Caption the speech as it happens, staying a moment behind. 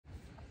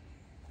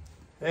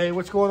Hey,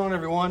 what's going on,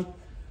 everyone?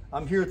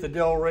 I'm here at the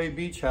Delray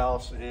Beach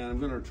House, and I'm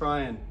going to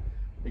try and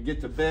get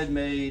the bed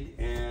made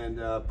and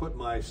put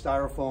my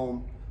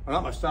styrofoam, or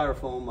not my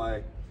styrofoam,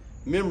 my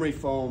memory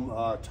foam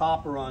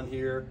topper on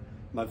here,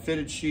 my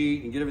fitted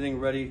sheet, and get everything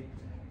ready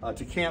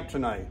to camp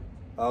tonight.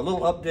 A little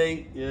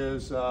update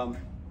is, I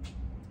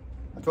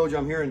told you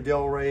I'm here in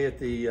Delray at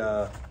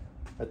the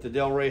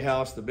Delray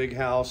house, the big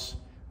house,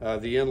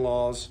 the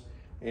in-laws,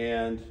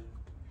 and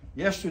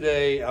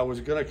yesterday I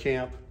was going to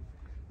camp,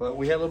 but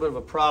we had a little bit of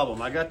a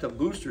problem. I got the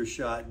booster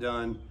shot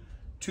done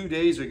 2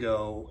 days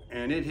ago,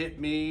 and it hit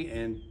me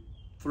and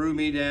threw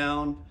me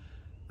down.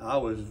 I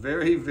was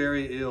very,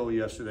 very ill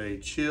yesterday.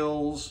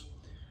 Chills,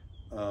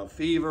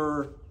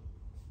 fever,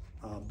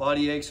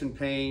 body aches and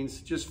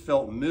pains, just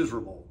felt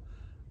miserable.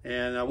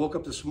 And I woke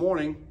up this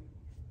morning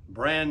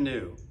brand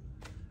new.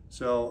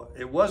 So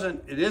it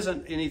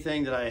isn't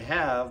anything that I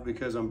have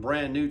because I'm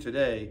brand new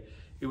today.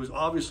 It was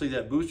obviously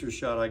that booster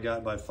shot I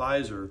got by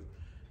Pfizer.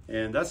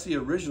 And that's the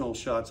original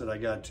shots that I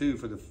got too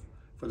for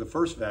the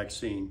first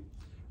vaccine,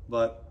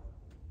 but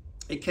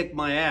it kicked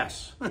my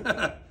ass.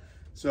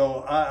 So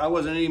I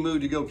wasn't in any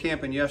mood to go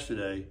camping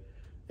yesterday.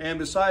 And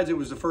besides, it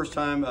was the first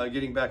time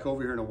getting back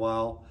over here in a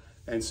while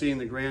and seeing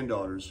the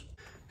granddaughters.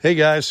 Hey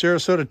guys,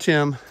 Sarasota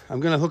Tim. I'm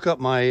gonna hook up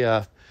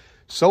my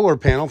solar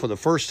panel for the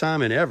first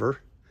time in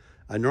ever.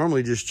 I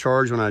normally just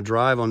charge when I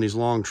drive on these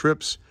long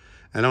trips.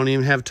 I don't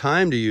even have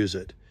time to use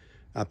it.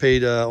 I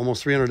paid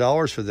almost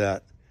 $300 for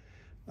that.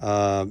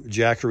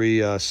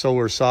 Jackery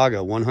Solar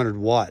Saga 100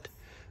 watt,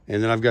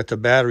 and then I've got the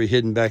battery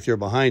hidden back there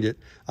behind it.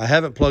 I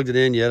haven't plugged it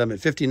in yet. I'm at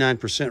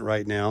 59%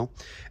 right now,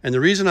 and the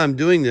reason I'm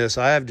doing this,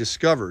 I have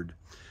discovered,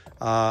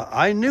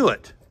 I knew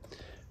it.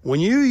 When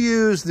you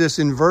use this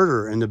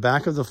inverter in the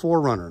back of the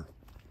 4Runner,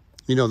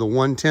 you know, the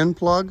 110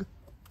 plug,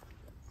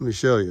 let me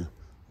show you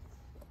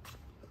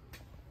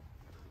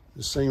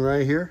this thing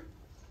right here.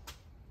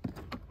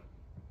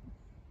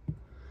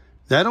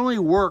 That only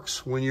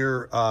works when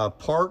you're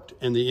parked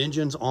and the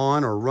engine's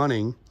on or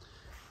running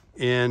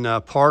in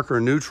park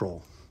or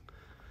neutral.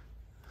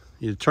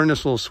 You turn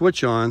this little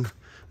switch on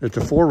that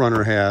the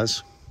 4Runner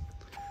has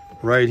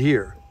right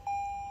here.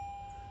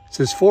 It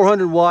says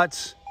 400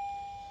 watts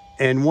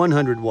and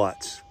 100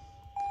 watts.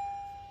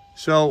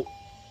 So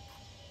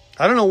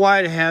I don't know why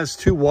it has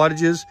 2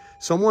 wattages.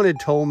 Someone had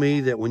told me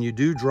that when you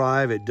do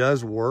drive, it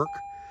does work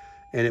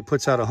and it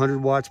puts out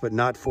 100 watts, but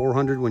not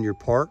 400 when you're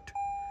parked.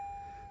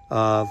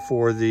 Or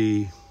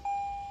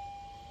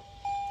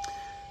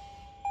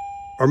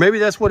maybe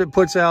that's what it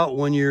puts out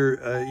when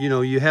you're,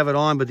 you have it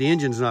on, but the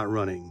engine's not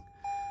running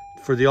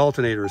for the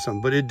alternator or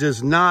something, but it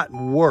does not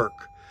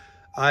work.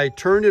 I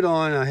turned it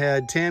on. I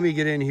had Tammy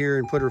get in here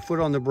and put her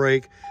foot on the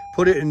brake,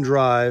 put it in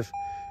drive.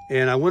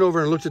 And I went over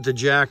and looked at the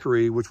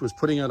Jackery, which was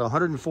putting out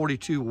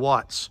 142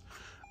 watts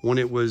when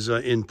it was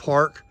in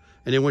park,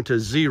 and it went to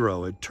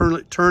 0. It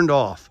turned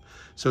off.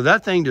 So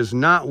that thing does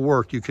not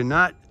work. You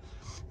cannot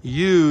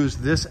use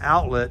this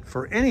outlet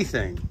for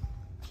anything.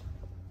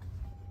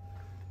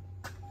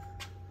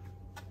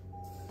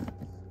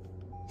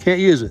 Can't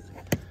use it.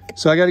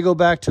 So I got to go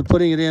back to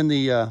putting it in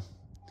the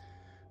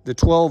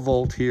 12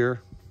 volt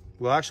here.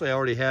 Well, actually I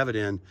already have it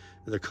in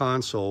the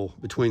console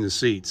between the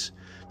seats.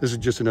 This is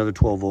just another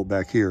 12 volt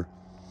back here.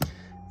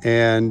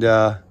 And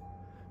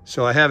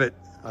so I have it,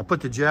 I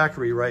put the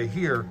Jackery right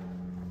here,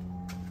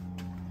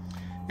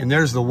 and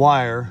there's the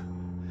wire.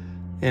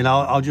 And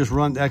I'll just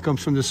run, that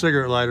comes from the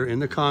cigarette lighter in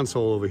the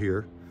console over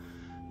here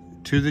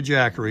to the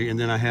Jackery. And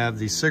then I have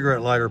the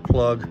cigarette lighter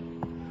plug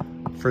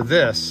for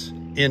this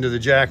into the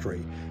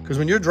Jackery. Because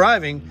when you're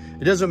driving,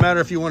 it doesn't matter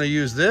if you want to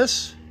use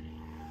this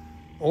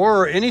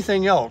or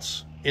anything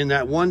else in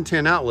that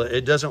 110 outlet,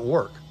 it doesn't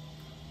work.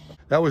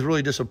 That was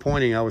really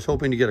disappointing. I was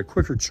hoping to get a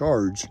quicker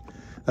charge.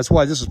 That's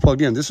why this is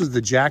plugged in. This is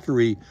the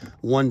Jackery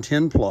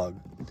 110 plug.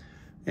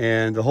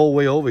 And the whole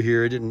way over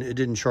here, it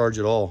didn't charge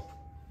at all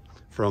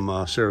from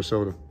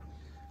Sarasota.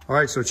 All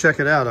right, so check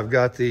it out. I've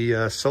got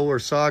the Solar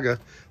Saga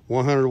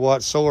 100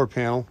 watt solar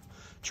panel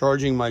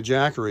charging my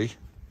Jackery,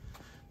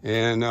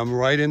 and I'm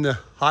right in the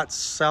hot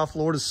South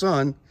Florida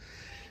sun.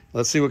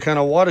 Let's see what kind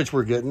of wattage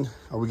we're getting.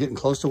 Are we getting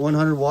close to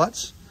 100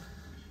 watts?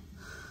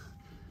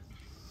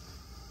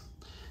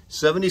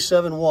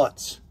 77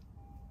 watts.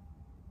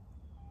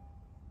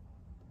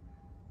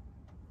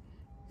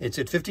 It's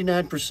at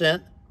 59%,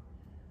 and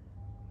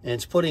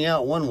it's putting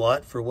out 1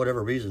 watt for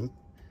whatever reason.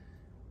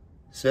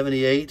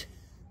 78.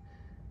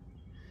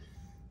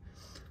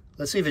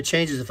 Let's see if it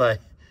changes if I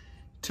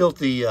tilt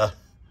the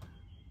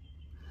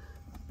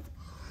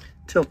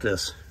tilt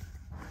this.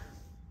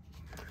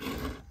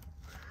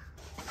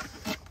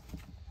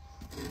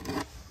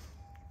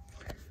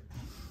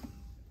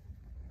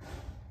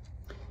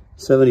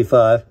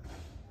 $75.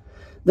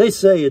 They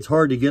say it's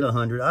hard to get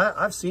 100.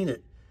 I've seen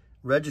it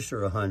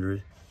register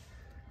 100,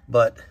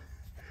 but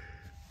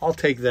I'll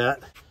take that.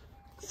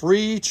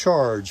 Free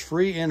charge,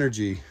 free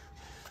energy.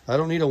 I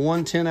don't need a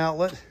 110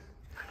 outlet.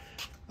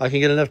 I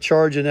can get enough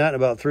charge in that in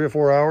about 3 or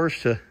 4 hours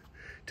to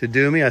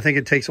do me. I think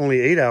it takes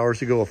only 8 hours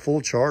to go a full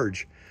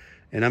charge.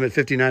 And I'm at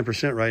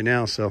 59% right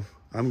now, so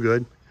I'm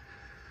good.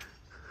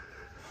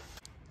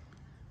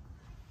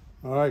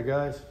 All right,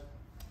 guys.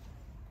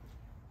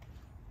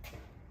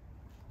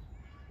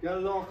 Got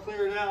it all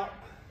cleared out.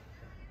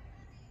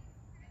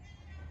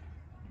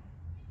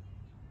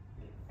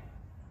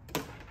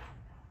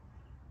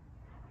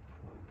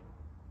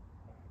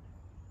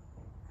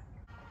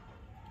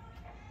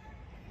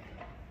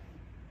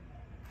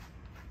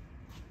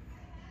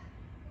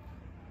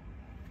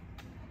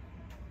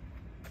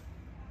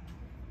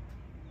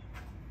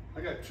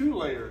 I got 2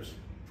 layers.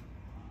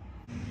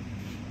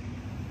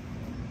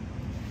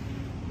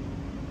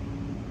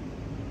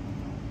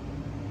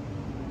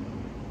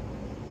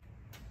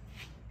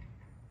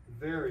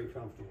 Very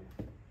comfortable.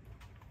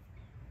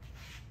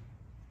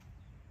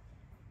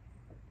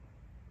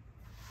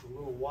 A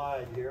little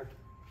wide here.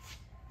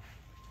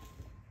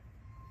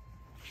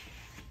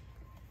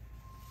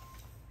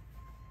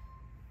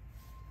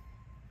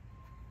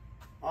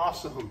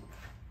 Awesome.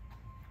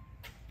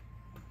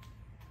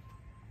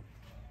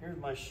 Here's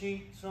my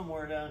sheet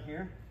somewhere down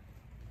here.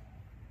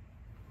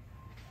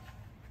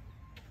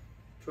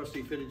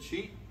 Trusty fitted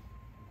sheet.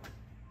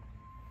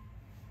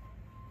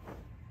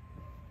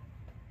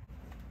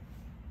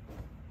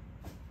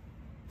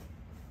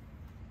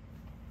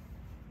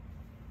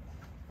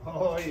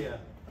 Oh yeah.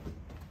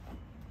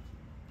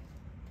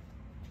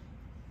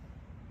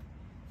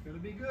 It's gonna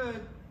be good.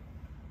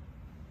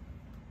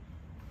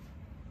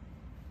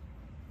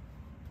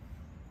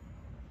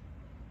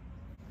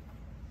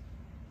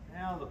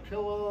 Now the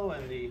pillow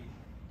and the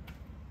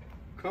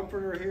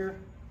comforter here.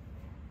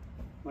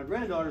 My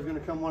granddaughter's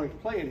gonna come wanting to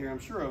play in here, I'm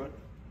sure of it.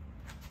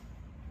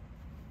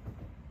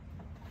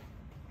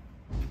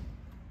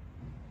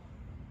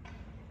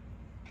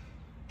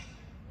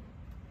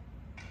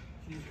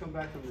 She just come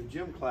back from the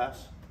gym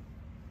class.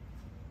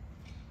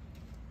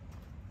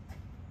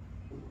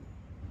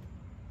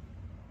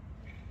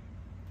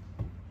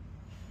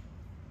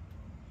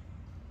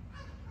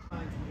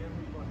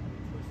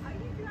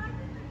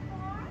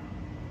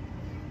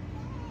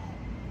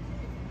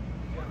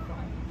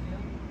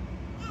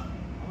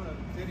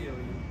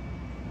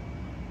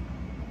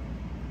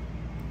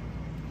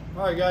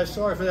 All right, guys,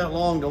 sorry for that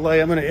long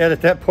delay. I'm going to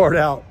edit that part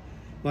out.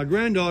 My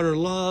granddaughter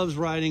loves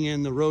riding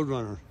in the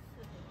 4Runner.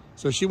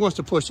 So she wants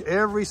to push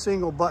every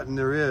single button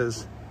there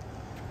is.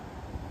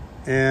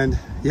 And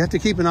you have to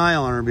keep an eye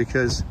on her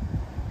because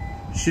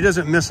she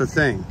doesn't miss a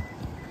thing.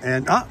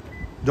 And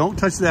don't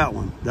touch that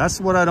one.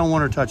 That's what I don't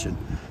want her touching.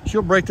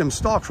 She'll break them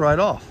stalks right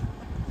off.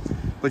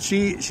 But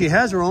she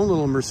has her own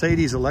little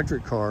Mercedes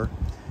electric car,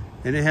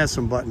 and it has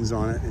some buttons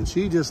on it. And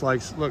she just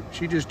likes, look,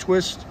 she just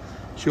twists.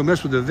 She'll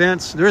mess with the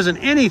vents. There isn't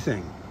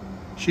anything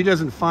she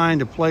doesn't find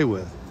to play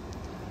with.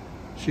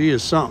 She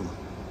is something.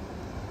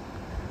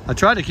 I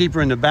tried to keep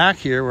her in the back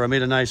here where I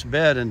made a nice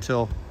bed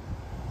until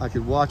I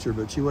could watch her,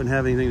 but she wouldn't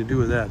have anything to do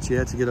with that. She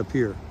had to get up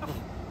here.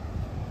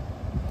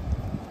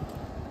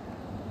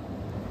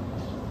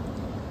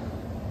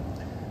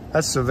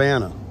 That's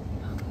Savannah.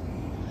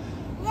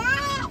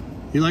 Yeah.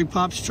 You like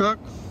Pop's truck?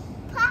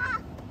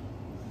 Pop.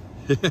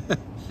 She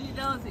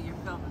knows that you're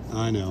filming. So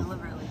I know.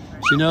 deliberately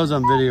trying. She knows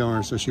I'm videoing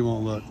her, so she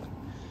won't look.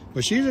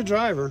 But she's a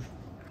driver.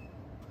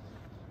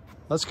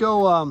 Let's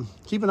go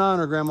keep an eye on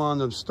her, Grandma, on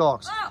the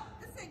stalks. Oh,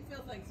 this thing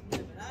feels like it's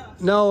moving. I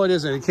don't. No, it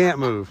isn't. It can't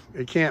move.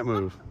 It can't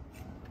move.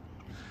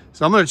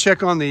 So I'm going to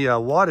check on the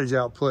wattage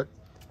output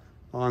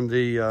on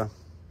the...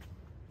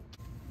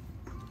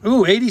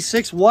 Ooh,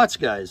 86 watts,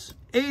 guys.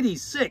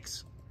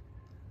 86.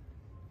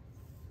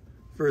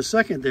 For a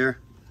second there.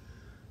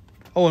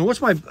 Oh, and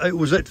what's my...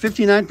 was that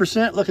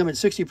 59%? Look, I'm at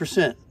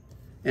 60%.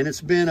 And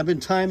it's been... I've been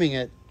timing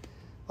it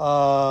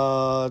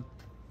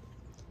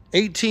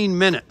 18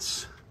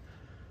 minutes.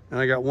 And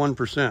I got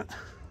 1%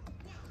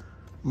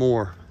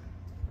 more.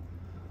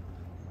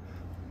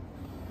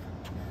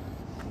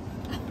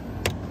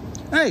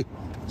 Hey,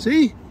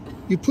 see?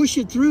 You push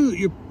it through,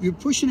 you're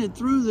pushing it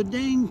through the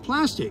dang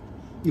plastic.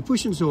 You're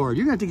pushing so hard.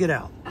 You're gonna have to get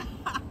out.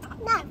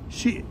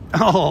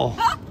 No.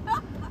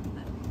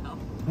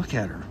 Look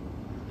at her.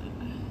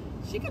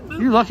 She can move.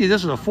 You're lucky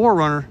this is a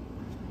 4Runner.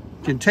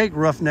 Can take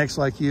roughnecks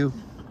like you.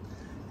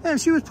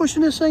 And she was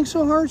pushing this thing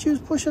so hard, she was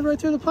pushing right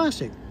through the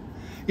plastic.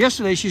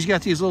 Yesterday, she's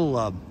got these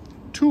little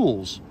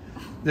tools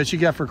that she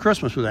got for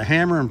Christmas with a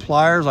hammer and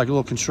pliers, like a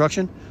little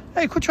construction.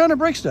 Hey, quit trying to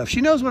break stuff.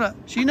 She knows what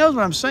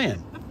I'm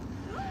saying.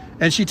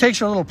 And she takes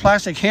her little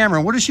plastic hammer,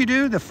 and what does she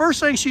do? The first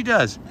thing she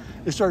does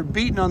is start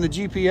beating on the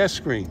GPS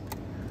screen.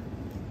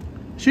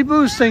 She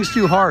moves things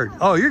too hard.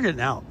 Oh, you're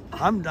getting out.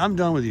 I'm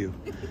done with you.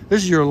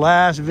 This is your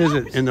last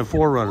visit in the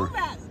 4Runner.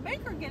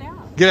 Make her get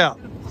out. Get out.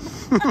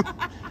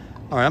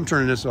 All right, I'm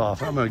turning this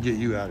off. I'm going to get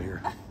you out of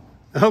here.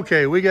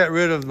 Okay, we got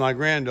rid of my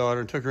granddaughter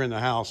and took her in the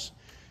house.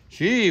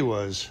 She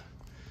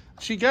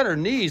got her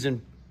knees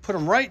and put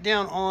them right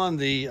down on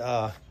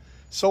the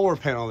solar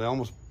panel. They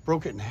almost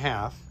broke it in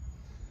half.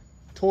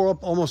 Tore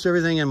up almost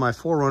everything in my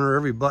 4Runner,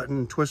 every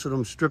button, twisted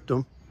them, stripped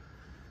them.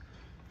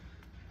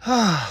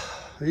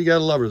 You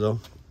gotta love her though.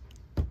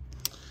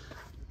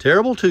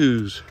 Terrible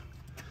twos.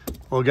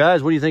 Well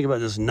guys, what do you think about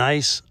this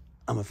nice,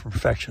 I'm a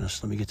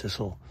perfectionist. Let me get this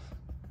little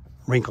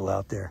wrinkle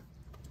out there.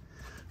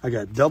 I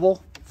got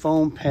double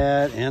foam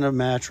pad and a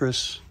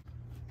mattress.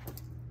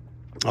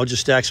 I'll just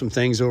stack some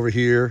things over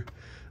here.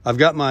 I've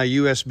got my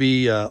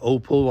USB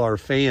O-Polar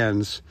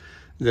fans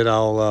that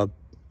I'll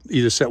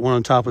either set one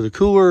on top of the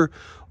cooler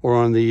or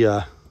on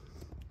the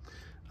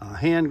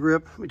hand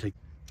grip. Let me take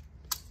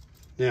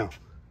now.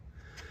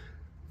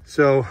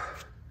 So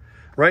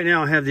right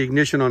now I have the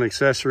ignition on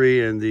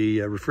accessory and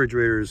the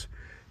refrigerator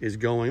is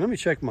going. Let me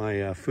check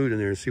my food in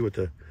there and see what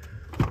the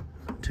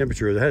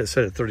temperature is. I had it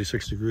set at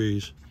 36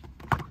 degrees.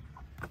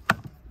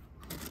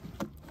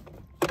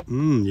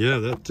 Yeah,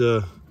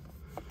 that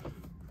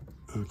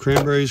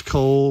cranberry's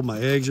cold. My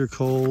eggs are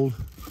cold.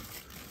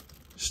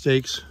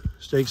 Steak's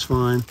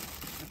fine.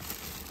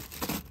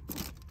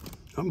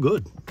 I'm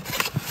good.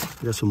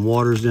 Got some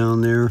waters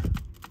down there.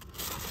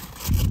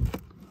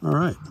 All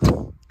right.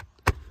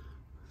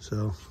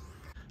 So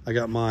I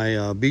got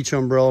my beach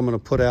umbrella I'm going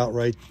to put out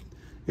right.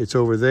 It's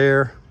over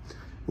there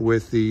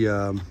with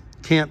the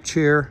camp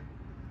chair,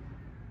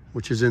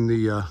 which is in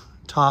the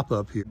top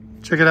up here.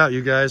 Check it out,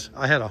 you guys.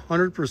 I had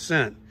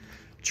 100%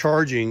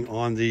 charging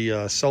on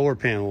the solar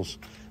panels.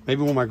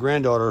 Maybe when my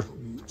granddaughter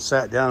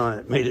sat down on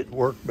it, made it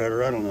work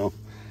better. I don't know.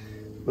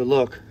 But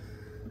look.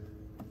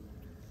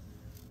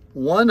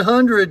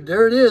 100,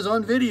 there it is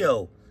on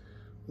video.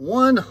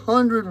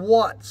 100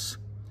 watts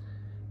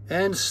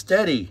and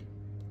steady.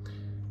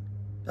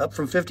 Up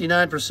from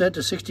 59% to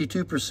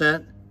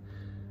 62%.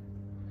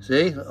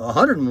 See,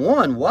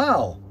 101,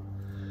 wow.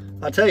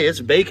 I tell you,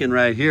 it's baking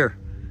right here.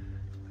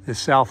 This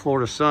South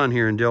Florida sun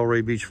here in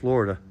Delray Beach,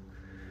 Florida.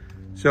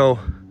 So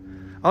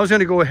I was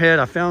gonna go ahead,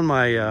 I found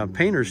my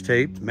painter's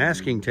tape,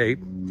 masking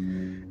tape,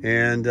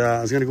 and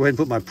I was gonna go ahead and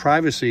put my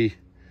privacy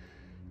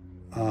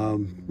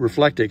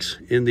reflectix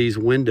in these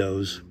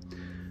windows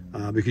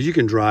because you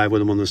can drive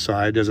with them on the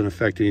side, doesn't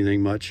affect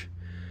anything much,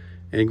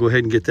 and go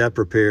ahead and get that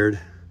prepared.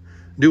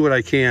 Do what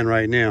I can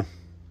right now.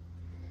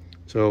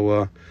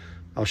 So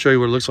I'll show you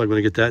what it looks like when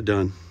I get that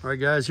done. All right,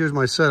 guys, here's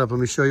my setup. Let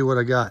me show you what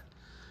I got.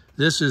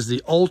 This is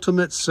the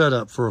ultimate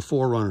setup for a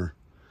 4Runner.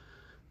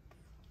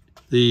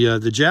 The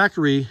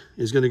Jackery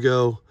is going to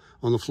go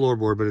on the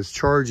floorboard, but it's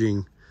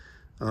charging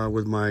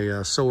with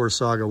my Solar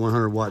Saga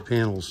 100 watt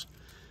panels.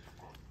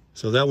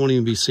 So that won't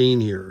even be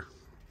seen here.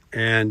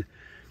 And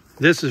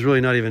this is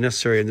really not even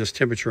necessary in this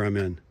temperature I'm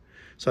in.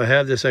 So I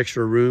have this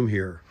extra room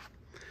here.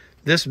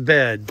 This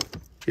bed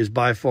is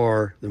by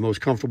far the most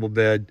comfortable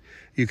bed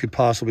you could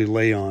possibly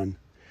lay on.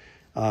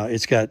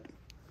 It's got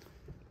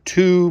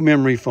 2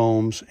 memory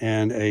foams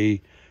and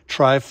a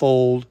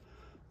tri-fold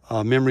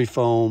memory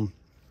foam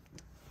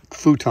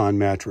futon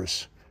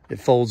mattress. It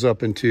folds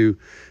up into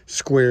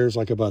squares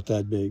like about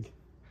that big.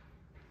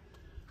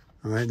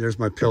 All right, there's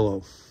my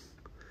pillow.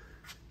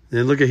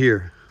 And look at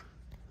here.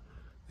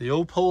 The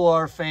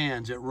O-Polar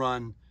fans that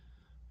run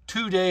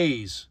 2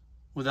 days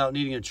without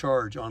needing a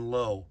charge on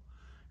low.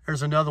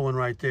 There's another one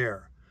right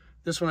there.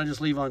 This one I just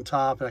leave on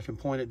top and I can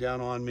point it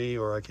down on me,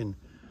 or I can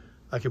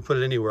put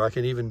it anywhere. I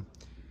can even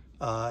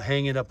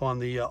hang it up on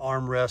the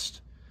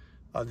armrest,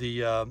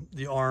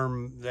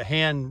 the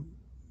hand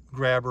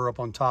grabber up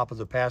on top of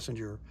the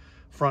passenger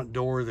front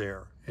door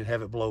there, and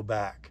have it blow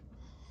back.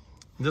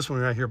 And this one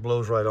right here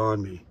blows right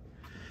on me.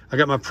 I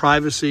got my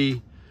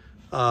privacy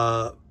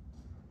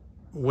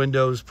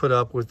windows put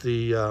up with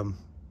the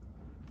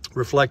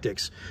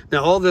reflectix.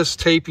 Now all this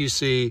tape you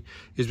see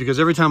is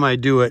because every time I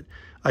do it,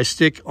 I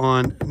stick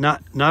on,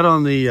 not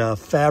on the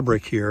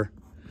fabric here,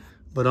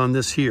 but on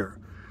this here.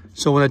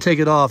 So when I take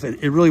it off,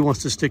 it really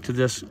wants to stick to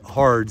this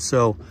hard.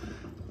 So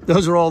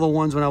those are all the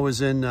ones when I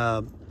was in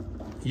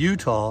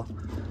Utah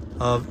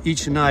of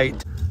each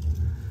night.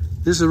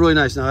 This is really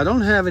nice. Now I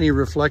don't have any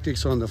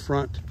reflectix on the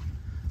front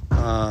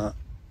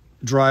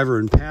driver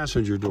and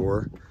passenger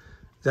door.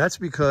 That's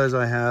because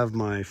I have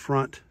my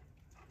front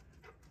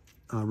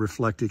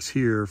reflectix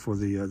here for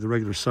the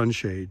regular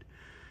sunshade.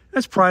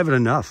 That's private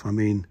enough. I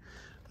mean,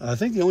 I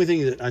think the only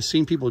thing that I've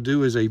seen people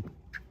do is a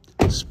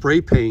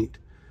spray paint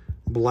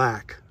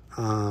black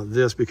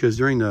this, because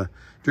during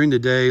the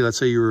day, let's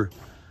say you're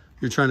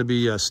trying to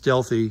be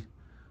stealthy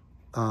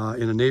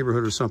in a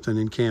neighborhood or something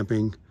in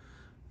camping,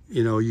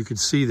 you know, you could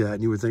see that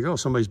and you would think, oh,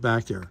 somebody's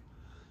back there.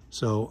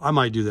 So I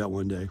might do that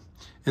one day.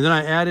 And then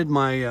I added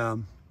my,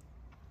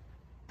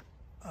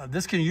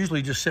 this can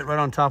usually just sit right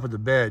on top of the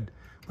bed,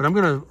 but I'm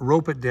gonna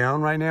rope it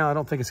down right now. I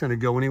don't think it's gonna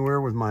go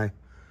anywhere with my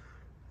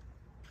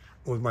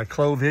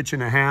clove hitch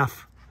and a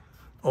half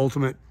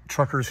ultimate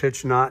trucker's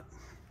hitch knot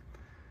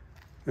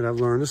that I've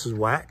learned. This is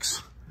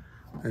wax.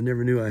 I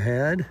never knew I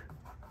had.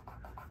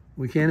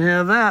 We can't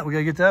have that. We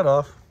gotta get that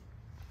off.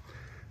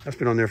 That's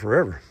been on there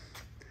forever.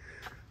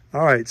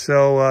 All right,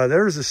 so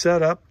there's the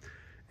setup,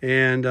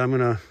 and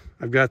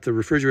I've got the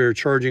refrigerator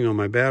charging on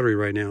my battery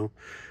right now,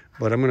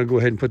 but I'm gonna go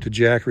ahead and put the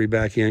Jackery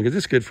back in because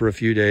it's good for a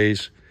few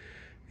days.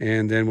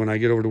 And then when I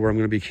get over to where I'm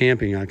gonna be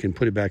camping, I can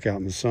put it back out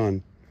in the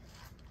sun.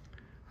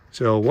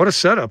 So what a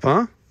setup,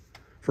 huh?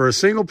 For a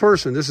single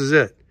person, this is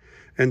it.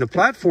 And the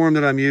platform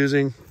that I'm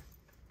using,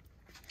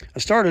 I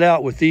started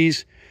out with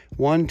these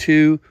 1,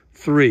 2,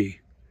 3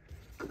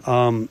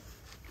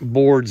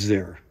 boards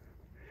there.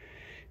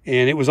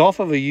 And it was off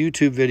of a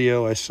YouTube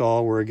video I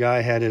saw where a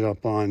guy had it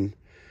up on,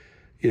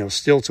 you know,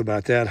 stilts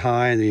about that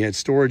high, and he had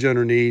storage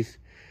underneath.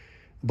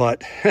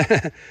 But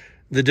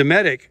the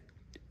Dometic,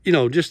 you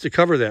know, just to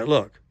cover that,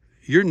 look,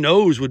 your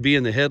nose would be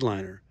in the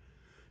headliner.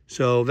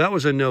 So that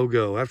was a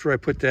no-go. After I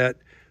put that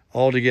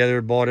all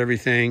together, bought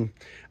everything,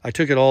 I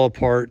took it all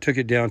apart, took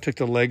it down, took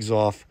the legs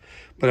off.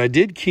 But I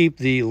did keep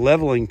the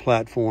leveling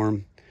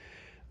platform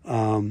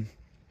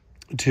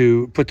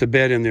to put the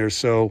bed in there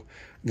so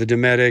the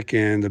Dometic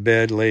and the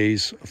bed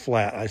lays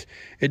flat.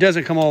 It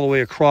doesn't come all the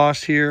way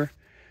across here,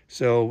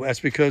 so that's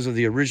because of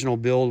the original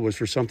build was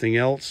for something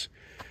else.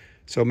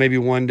 So maybe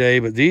one day,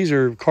 but these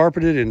are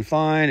carpeted and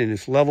fine, and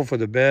it's level for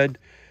the bed.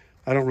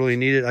 I don't really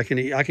need it. I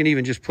can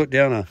even just put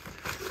down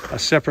a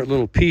separate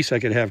little piece I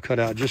could have cut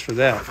out just for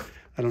that.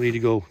 I don't need to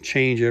go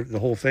change the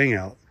whole thing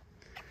out.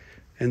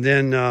 And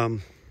then,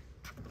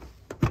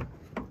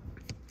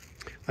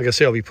 like I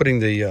say, I'll be putting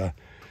the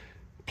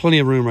plenty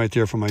of room right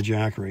there for my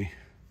Jackery.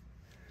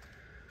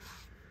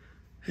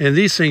 And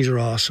these things are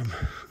awesome.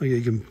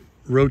 You can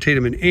rotate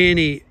them in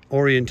any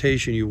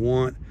orientation you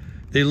want.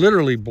 They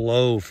literally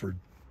blow for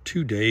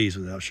 2 days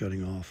without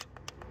shutting off.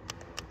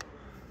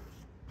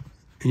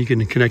 And you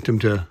can connect them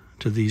to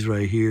these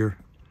right here,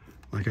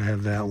 like I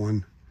have that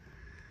one.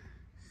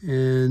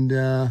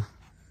 And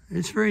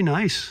it's very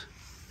nice.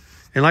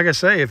 And like I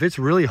say, if it's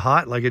really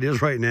hot like it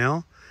is right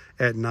now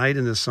at night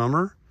in the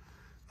summer,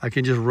 I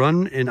can just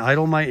run and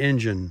idle my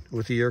engine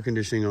with the air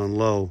conditioning on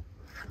low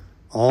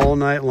all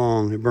night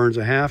long. It burns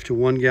a half to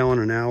 1 gallon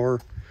an hour.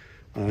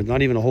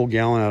 Not even a whole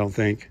gallon, I don't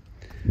think.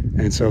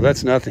 And so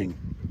that's nothing.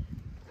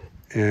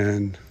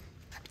 And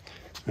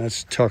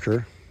that's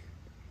Tucker.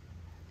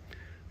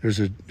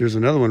 There's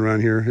another one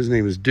around here. His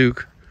name is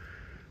Duke.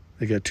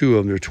 They got 2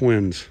 of them. They're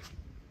twins.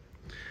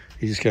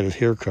 He just got his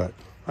hair cut.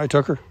 Hi,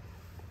 Tucker.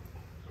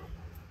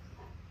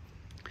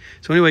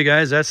 So anyway,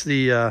 guys, that's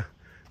the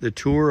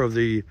tour of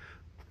the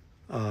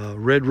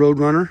red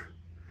 4Runner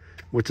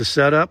with the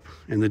setup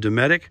and the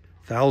Dometic.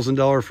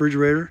 $1,000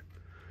 refrigerator,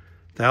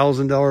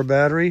 $1,000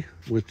 battery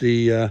with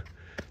the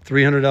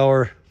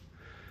 $300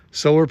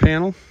 solar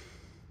panel.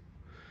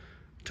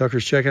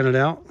 Tucker's checking it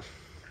out.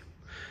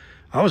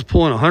 I was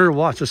pulling 100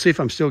 watts. Let's see if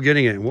I'm still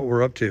getting it and what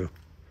we're up to.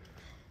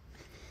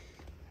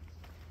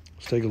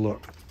 Let's take a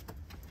look.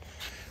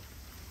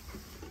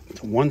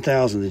 It's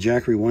 1,000, the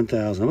Jackery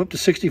 1,000. I'm up to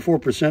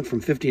 64% from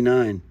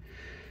 59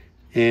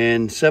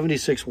 and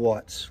 76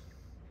 watts.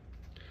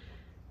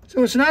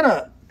 So it's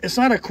not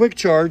a quick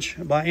charge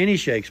by any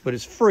shakes, but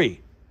it's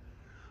free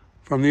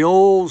from the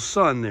old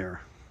sun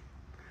there.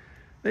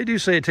 They do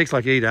say it takes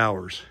like 8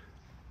 hours.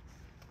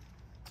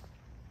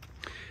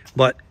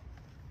 But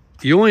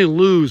you only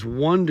lose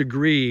 1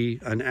 degree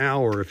an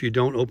hour if you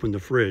don't open the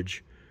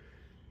fridge.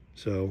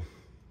 So,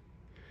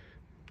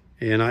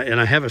 and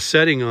I have a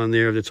setting on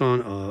there that's on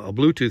a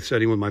Bluetooth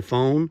setting with my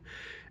phone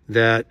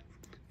that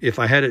if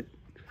I had it,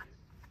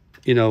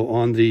 you know,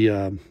 on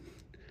the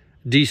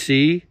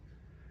DC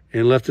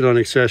and left it on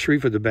accessory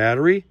for the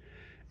battery,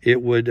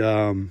 it would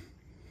it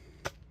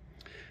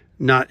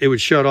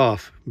would shut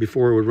off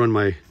before it would run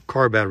my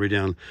car battery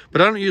down.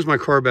 But I don't use my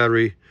car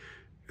battery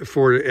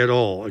for it at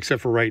all,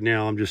 except for right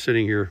now. I'm just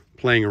sitting here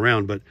playing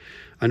around, but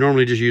I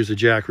normally just use the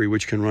Jackery,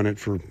 which can run it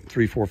for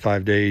 3, 4,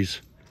 5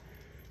 days.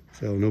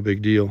 So no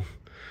big deal.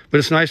 But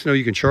it's nice to know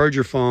you can charge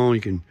your phone,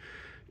 you can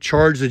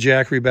charge the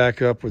Jackery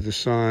back up with the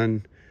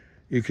sun.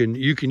 You can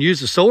use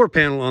the solar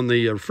panel on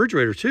the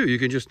refrigerator too. You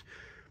can just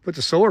put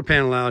the solar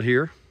panel out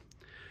here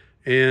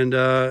and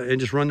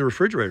just run the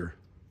refrigerator.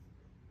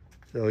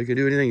 So you can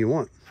do anything you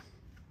want.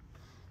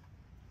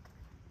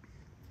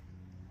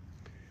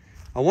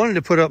 I wanted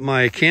to put up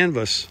my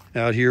canvas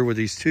out here with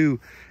these 2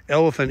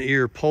 elephant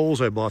ear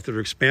poles I bought that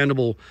are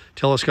expandable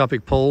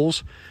telescopic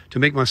poles to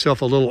make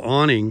myself a little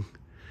awning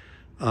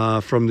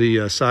from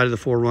the side of the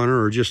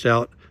 4Runner or just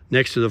out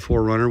next to the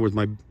 4Runner with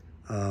my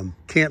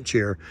camp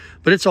chair.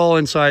 But it's all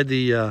inside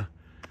the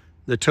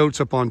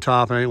totes up on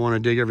top, and I didn't want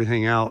to dig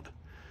everything out.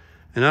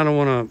 And I don't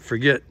want to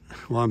forget,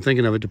 while I'm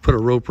thinking of it, to put a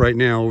rope right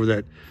now over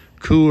that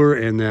cooler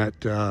and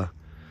that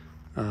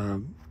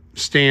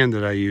stand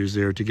that I use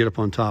there to get up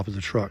on top of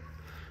the truck.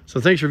 So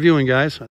thanks for viewing, guys.